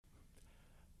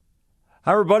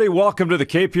Hi, everybody. Welcome to the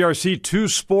KPRC 2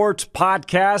 Sports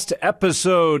Podcast,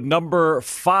 episode number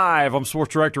 5. I'm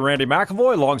Sports Director Randy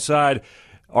McAvoy alongside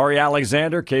Ari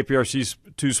Alexander, KPRC's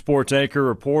 2 Sports anchor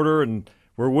reporter, and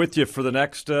we're with you for the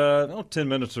next 10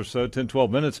 minutes or so, 10,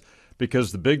 12 minutes,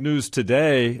 because the big news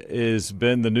today has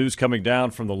been the news coming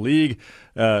down from the league,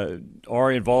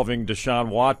 Ari, involving Deshaun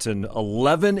Watson,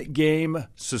 11-game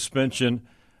suspension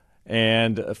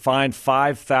and fined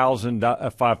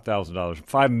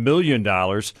 $5 million,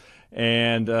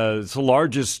 and it's the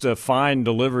largest fine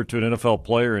delivered to an NFL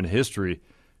player in history.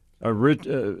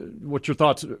 What's your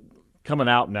thoughts coming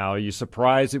out now? Are you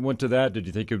surprised it went to that? Did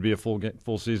you think it would be a full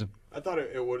season? I thought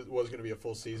it was going to be a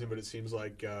full season, but it seems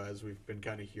like, as we've been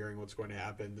kind of hearing what's going to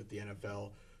happen, that the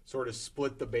NFL sort of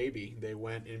split the baby. They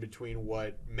went in between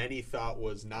what many thought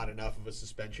was not enough of a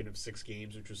suspension of 6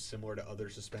 games, which was similar to other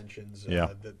suspensions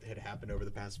that had happened over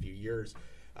the past few years,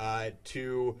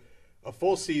 to a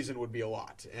full season would be a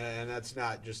lot. And that's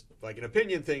not just like an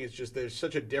opinion thing. It's just there's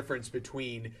such a difference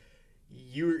between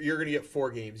you're going to get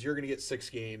 4 games, you're going to get 6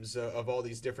 games of all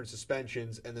these different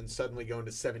suspensions, and then suddenly going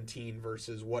to 17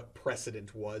 versus what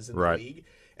precedent was in the league.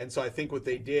 And so I think what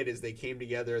they did is they came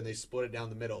together and they split it down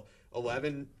the middle.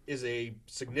 11 is a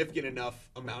significant enough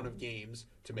amount of games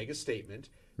to make a statement.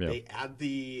 Yep. They add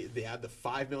the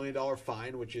 $5 million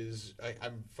fine, which is,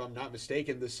 if I'm not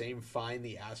mistaken, the same fine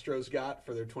the Astros got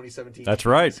for their 2017. That's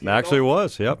right. Scandal. Actually, it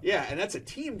was. Yep. Yeah, and that's a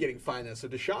team getting fined that. So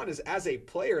Deshaun is, as a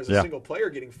player, a single player,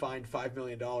 getting fined $5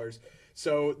 million.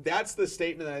 So that's the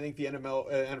statement that I think the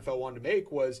NFL wanted to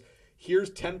make was, here's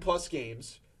 10-plus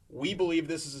games. We believe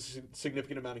this is a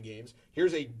significant amount of games.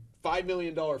 Here's a $5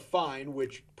 million fine,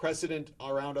 which precedent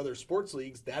around other sports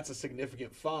leagues, that's a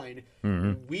significant fine.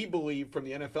 Mm-hmm. We believe from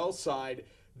the NFL side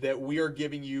that we are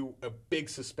giving you a big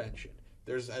suspension.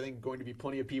 There's, I think, going to be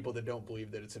plenty of people that don't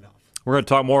believe that it's enough. We're going to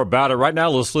talk more about it. Right now,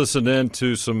 let's listen in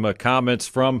to some comments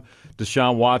from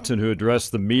Deshaun Watson, who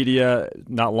addressed the media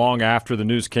not long after the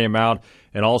news came out,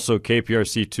 and also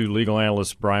KPRC2 legal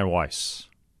analyst Brian Weiss.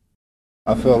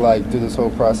 I feel like through this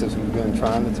whole process we've been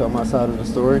trying to tell my side of the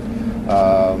story,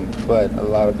 but a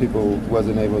lot of people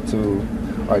wasn't able to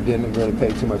or didn't really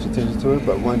pay too much attention to it,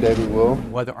 but one day we will.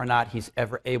 Whether or not he's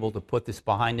ever able to put this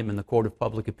behind him in the court of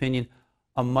public opinion,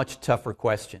 a much tougher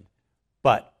question.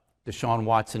 But Deshaun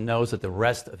Watson knows that the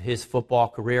rest of his football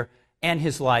career and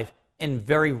his life in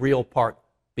very real part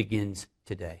begins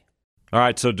today. All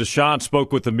right, so Deshaun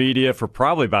spoke with the media for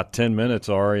probably about 10 minutes,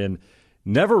 Ari, and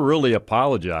never really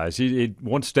apologized.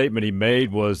 One statement he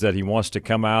made was that he wants to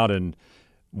come out and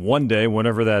one day,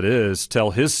 whenever that is,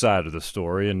 tell his side of the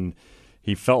story. And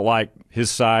he felt like his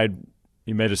side,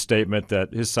 he made a statement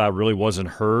that his side really wasn't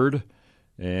heard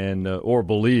and or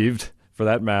believed, for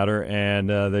that matter,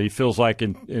 and that he feels like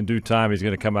in due time he's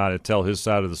going to come out and tell his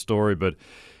side of the story. But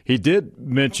he did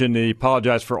mention he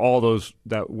apologized for all those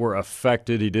that were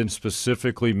affected. He didn't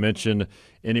specifically mention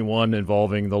anyone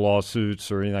involving the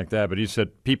lawsuits or anything like that, but he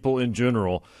said people in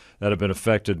general that have been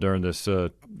affected during this,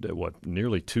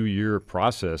 nearly 2-year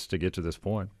process to get to this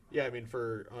point. Yeah, I mean,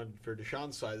 for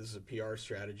Deshaun's side, this is a PR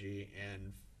strategy,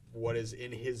 and what is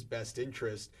in his best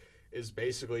interest is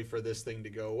basically for this thing to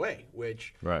go away,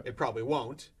 which It probably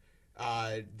won't.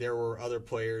 There were other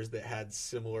players that had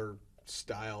similar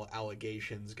style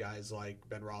allegations, guys like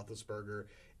Ben Roethlisberger,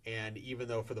 and even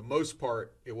though for the most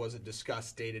part it wasn't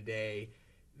discussed day to day,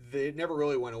 it never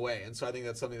really went away. And so I think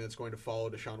that's something that's going to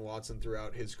follow Deshaun Watson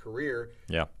throughout his career.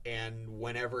 Yeah. And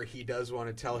whenever he does want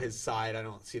to tell his side, I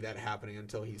don't see that happening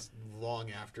until he's long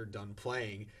after done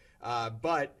playing.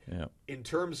 But in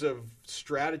terms of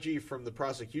strategy from the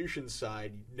prosecution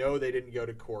side, no, they didn't go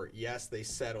to court. Yes, they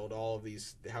settled all of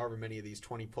these, however many of these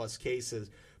 20-plus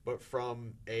cases. But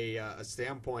from a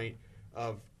standpoint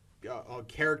of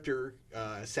character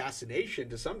assassination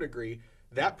to some degree,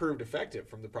 that proved effective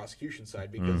from the prosecution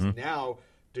side because now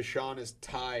Deshaun is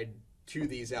tied to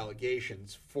these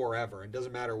allegations forever. It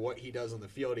doesn't matter what he does on the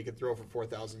field. He could throw for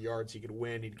 4,000 yards. He could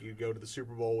win. He could go to the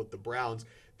Super Bowl with the Browns.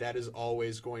 That is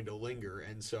always going to linger.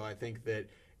 And so I think that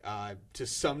to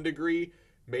some degree,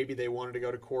 maybe they wanted to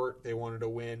go to court. They wanted to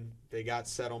win. They got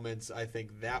settlements. I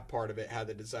think that part of it had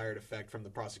the desired effect from the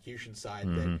prosecution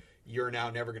side that you're now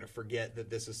never going to forget that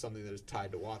this is something that is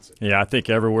tied to Watson. Yeah, I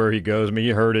think everywhere he goes, I mean,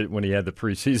 you heard it when he had the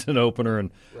preseason opener, and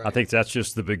I think that's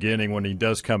just the beginning when he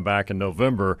does come back in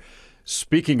November.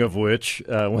 Speaking of which,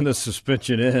 when the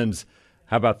suspension ends,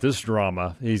 how about this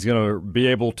drama? He's going to be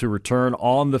able to return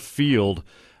on the field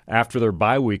after their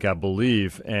bye week, I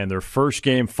believe, and their first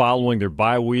game following their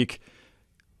bye week.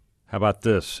 How about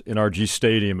this? NRG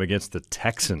Stadium against the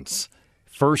Texans.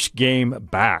 First game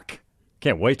back.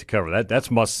 Can't wait to cover that.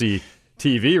 That's must-see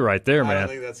TV right there, man. I don't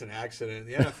think that's an accident.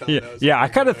 The NFL knows. Yeah, I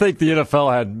kind of think the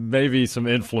NFL had maybe some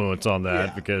influence on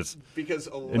that because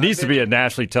 11, it needs to be a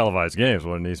nationally televised game is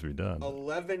what it needs to be done.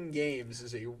 11 games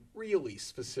is a really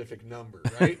specific number,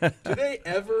 right? Do they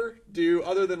ever do,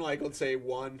 other than like, let's say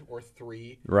 1 or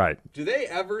 3, right? Do they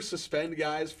ever suspend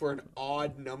guys for an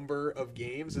odd number of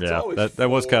games? It's yeah, always that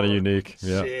was kind of unique.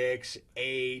 6,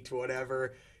 8,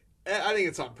 whatever. I think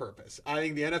it's on purpose. I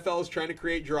think the NFL is trying to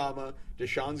create drama.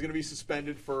 Deshaun's going to be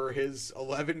suspended for his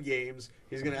 11 games.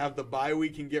 He's going to have the bye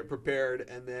week and get prepared,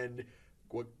 and then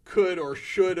what could or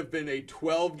should have been a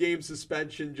 12-game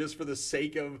suspension just for the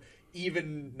sake of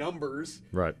even numbers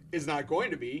is not going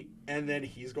to be. And then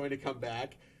he's going to come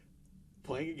back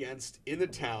playing against in the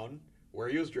town where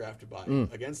he was drafted by,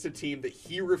 against a team that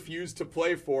he refused to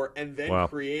play for, and then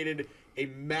created a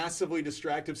massively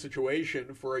distractive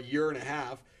situation for a year and a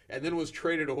half, and then was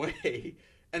traded away,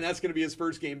 and that's going to be his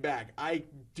first game back. I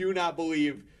do not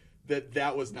believe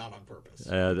that was not on purpose.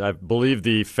 I believe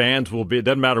the fans will be – it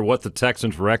doesn't matter what the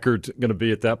Texans' record's going to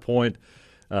be at that point.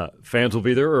 Fans will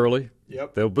be there early.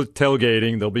 Yep. They'll be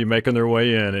tailgating. They'll be making their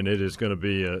way in, and it is going to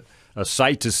be a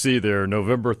sight to see there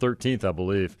November 13th, I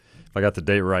believe. If I got the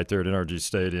date right there at NRG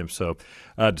Stadium. So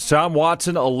Deshaun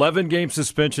Watson, 11-game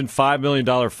suspension, $5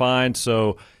 million fine.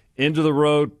 So into the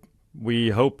road. We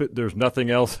hope there's nothing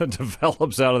else that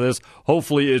develops out of this.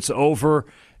 Hopefully it's over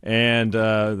and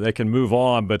they can move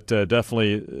on, but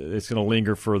definitely it's going to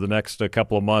linger for the next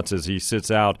couple of months as he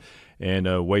sits out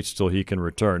and waits till he can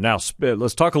return. Now,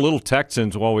 let's talk a little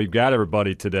Texans while we've got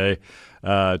everybody today.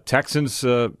 Texans,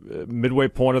 midway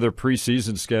point of their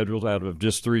preseason schedule, out of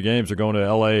just 3 games, are going to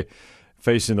L.A.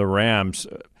 facing the Rams.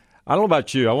 I don't know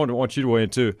about you. I want you to weigh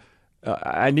in too.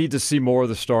 I need to see more of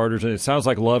the starters, and it sounds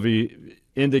like Lovey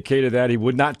indicated that he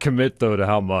would not commit though to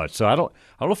how much. So I don't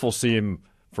know if we'll see him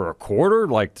for a quarter,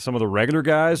 like some of the regular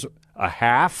guys, a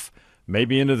half,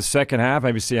 maybe into the second half,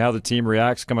 maybe see how the team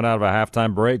reacts coming out of a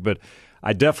halftime break. But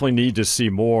I definitely need to see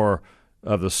more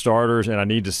of the starters, and I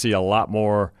need to see a lot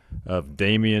more of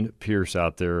Dameon Pierce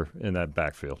out there in that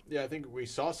backfield. Yeah, I think we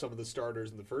saw some of the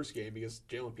starters in the first game because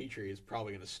Jalen Petrie is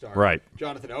probably going to start. Right.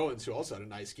 Jonathan Owens, who also had a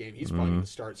nice game, he's probably going to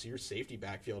start. So your safety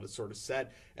backfield is sort of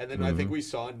set. And then I think we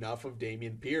saw enough of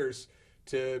Dameon Pierce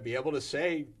to be able to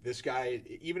say this guy,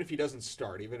 even if he doesn't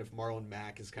start, even if Marlon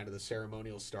Mack is kind of the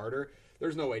ceremonial starter,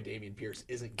 there's no way Dameon Pierce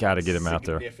isn't got to get him out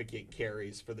there. Significant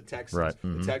carries for the Texans. Right.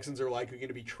 The Texans are likely going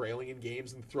to be trailing in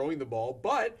games and throwing the ball,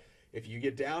 but if you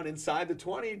get down inside the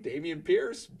 20, Dameon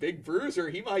Pierce, big bruiser,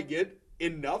 he might get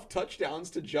enough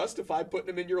touchdowns to justify putting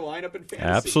him in your lineup in fantasy.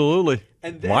 Absolutely.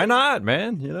 And then, why not,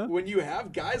 man? You know, when you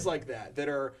have guys like that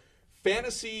are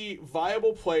fantasy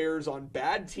viable players on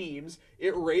bad teams,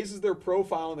 it raises their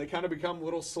profile and they kind of become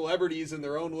little celebrities in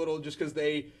their own little, just because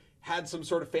they had some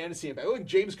sort of fantasy impact. Like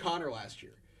James Conner last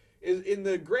year. In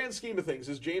the grand scheme of things,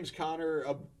 is James Conner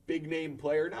a big name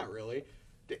player? Not really.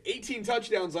 18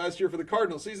 touchdowns last year for the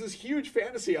Cardinals. He's this huge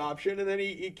fantasy option, and then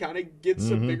he kind of gets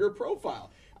a bigger profile.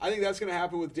 I think that's going to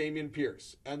happen with Dameon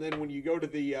Pierce. And then when you go to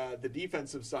the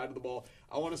defensive side of the ball,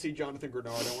 I want to see Jonathan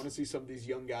Grenard. I want to see some of these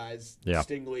young guys. Yeah.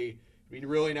 Stingley. I mean,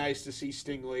 really nice to see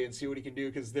Stingley and see what he can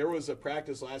do, because there was a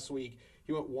practice last week.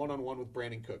 He went one-on-one with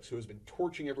Brandon Cooks, who has been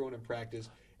torching everyone in practice,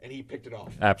 and he picked it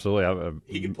off. Absolutely.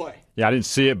 He can play. Yeah, I didn't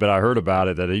see it, but I heard about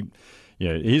it, that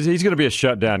he's going to be a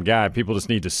shutdown guy. People just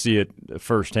need to see it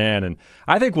firsthand, and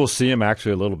I think we'll see him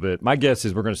actually a little bit. My guess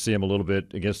is we're going to see him a little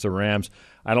bit against the Rams.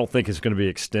 I don't think it's going to be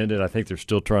extended. I think they're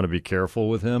still trying to be careful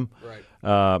with him. Right.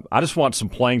 I just want some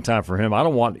playing time for him. I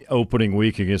don't want opening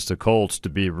week against the Colts to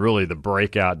be really the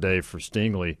breakout day for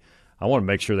Stingley. I want to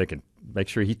make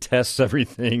sure he tests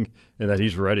everything and that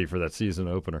he's ready for that season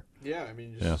opener. Yeah, I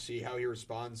mean, just to see how he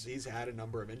responds. He's had a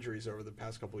number of injuries over the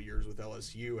past couple of years with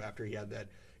LSU after he had that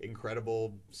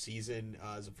incredible season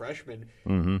as a freshman,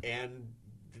 and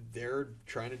they're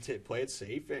trying to play it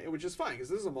safe, which is fine because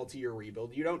this is a multi-year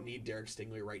rebuild. You don't need Derek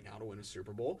Stingley right now to win a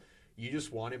Super Bowl. You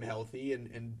just want him healthy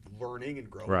and learning and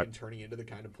growing and turning into the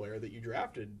kind of player that you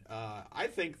drafted. I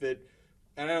think that,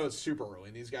 and I know it's super early,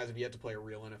 and these guys have yet to play a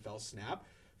real NFL snap.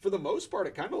 For the most part,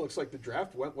 it kind of looks like the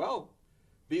draft went well.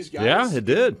 These guys, yeah, it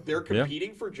did. They're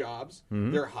competing for jobs.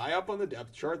 They're high up on the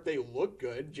depth chart. They look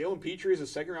good. Jalen Petrie is a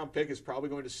second-round pick, is probably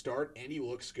going to start, and he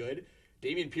looks good.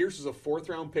 Dameon Pierce is a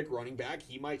fourth-round pick running back.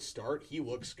 He might start. He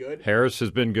looks good. Harris has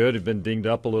been good. He's been dinged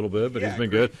up a little bit, but he's been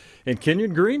good. And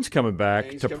Kenyon Green's coming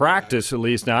back to practice at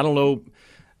least. Now, I don't know.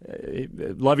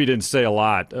 Lovey didn't say a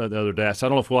lot the other day, so I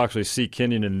don't know if we'll actually see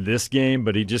Kenyon in this game,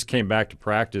 but he just came back to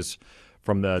practice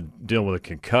from dealing with a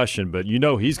concussion. But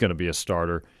he's going to be a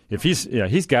starter. If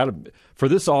he's got to, for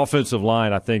this offensive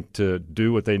line, I think, to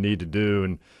do what they need to do.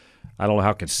 And I don't know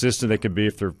how consistent they can be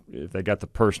if they got the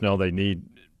personnel they need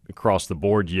across the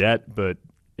board yet, but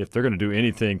if they're going to do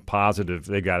anything positive,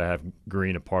 they got to have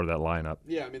Green a part of that lineup.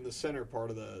 Yeah, I mean, the center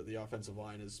part of the offensive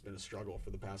line has been a struggle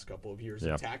for the past couple of years.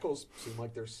 Yeah. The tackles seem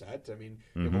like they're set. I mean,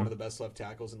 you have one of the best left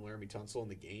tackles in Laramie Tunsil in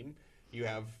the game. You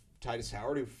have Titus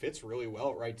Howard, who fits really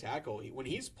well at right tackle. When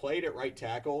he's played at right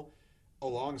tackle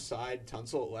alongside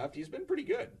Tunsil at left, he's been pretty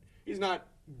good. He's not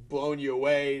blowing you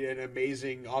away, an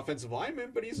amazing offensive lineman,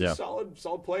 but he's a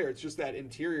solid player. It's just that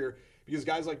interior, because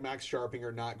guys like Max Sharping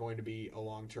are not going to be a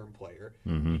long-term player.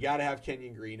 You got to have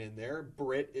Kenyon Green in there.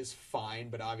 Britt is fine,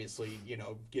 but obviously,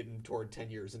 getting toward 10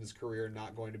 years in his career,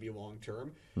 not going to be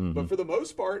long-term. But for the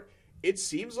most part, it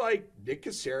seems like Nick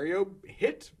Caserio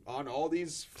hit on all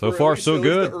these. So far, so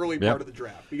good. The early part of the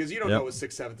draft, because you don't know with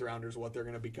 6th, 7th rounders what they're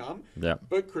going to become.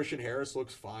 But Christian Harris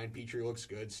looks fine. Petrie looks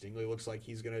good. Stingley looks like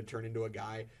he's going to turn into a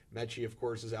guy. Mechie, of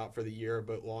course, is out for the year,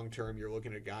 but long term, you're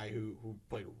looking at a guy who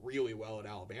played really well at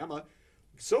Alabama.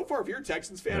 So far, if you're a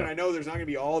Texans fan, and I know there's not going to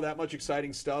be all that much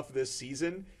exciting stuff this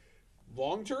season,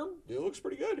 long term, it looks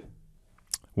pretty good.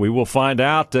 We will find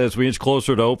out as we inch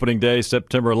closer to opening day,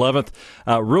 September 11th.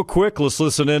 Real quick, let's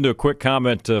listen in to a quick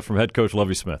comment from head coach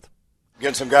Lovie Smith.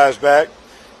 Getting some guys back.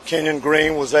 Kenyon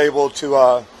Green was able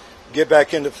to get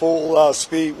back into full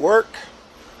speed work.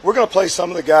 We're going to play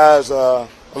some of the guys a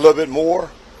little bit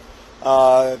more,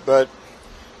 but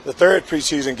the third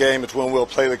preseason game is when we'll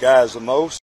play the guys the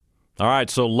most. All right,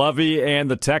 so Lovie and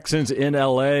the Texans in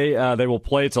L.A., they will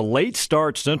play. It's a late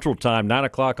start Central Time, 9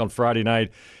 o'clock on Friday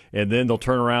night, and then they'll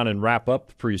turn around and wrap up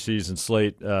the preseason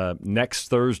slate next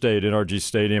Thursday at NRG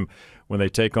Stadium when they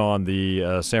take on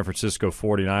the San Francisco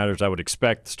 49ers. I would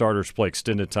expect the starters to play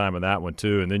extended time in that one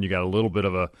too, and then you got a little bit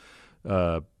of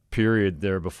a period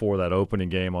there before that opening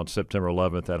game on September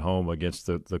 11th at home against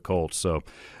the Colts. So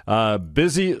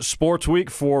busy sports week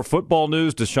for football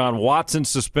news. Deshaun Watson's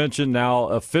suspension now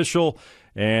official,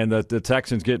 and the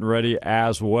Texans getting ready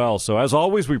as well. So as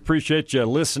always, we appreciate you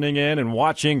listening in and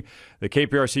watching the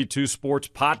KPRC2 Sports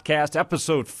Podcast,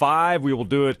 Episode 5. We will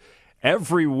do it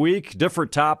every week,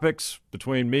 different topics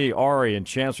between me, Ari, and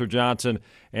Chancellor Johnson,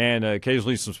 and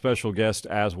occasionally some special guests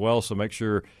as well. So make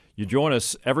sure you join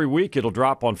us every week. It'll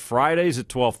drop on Fridays at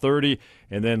 12:30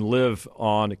 and then live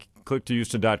on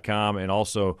click2houston.com and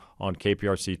also on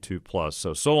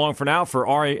KPRC2+. So long for now. For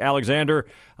Ari Alexander,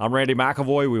 I'm Randy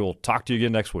McElvoy. We will talk to you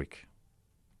again next week.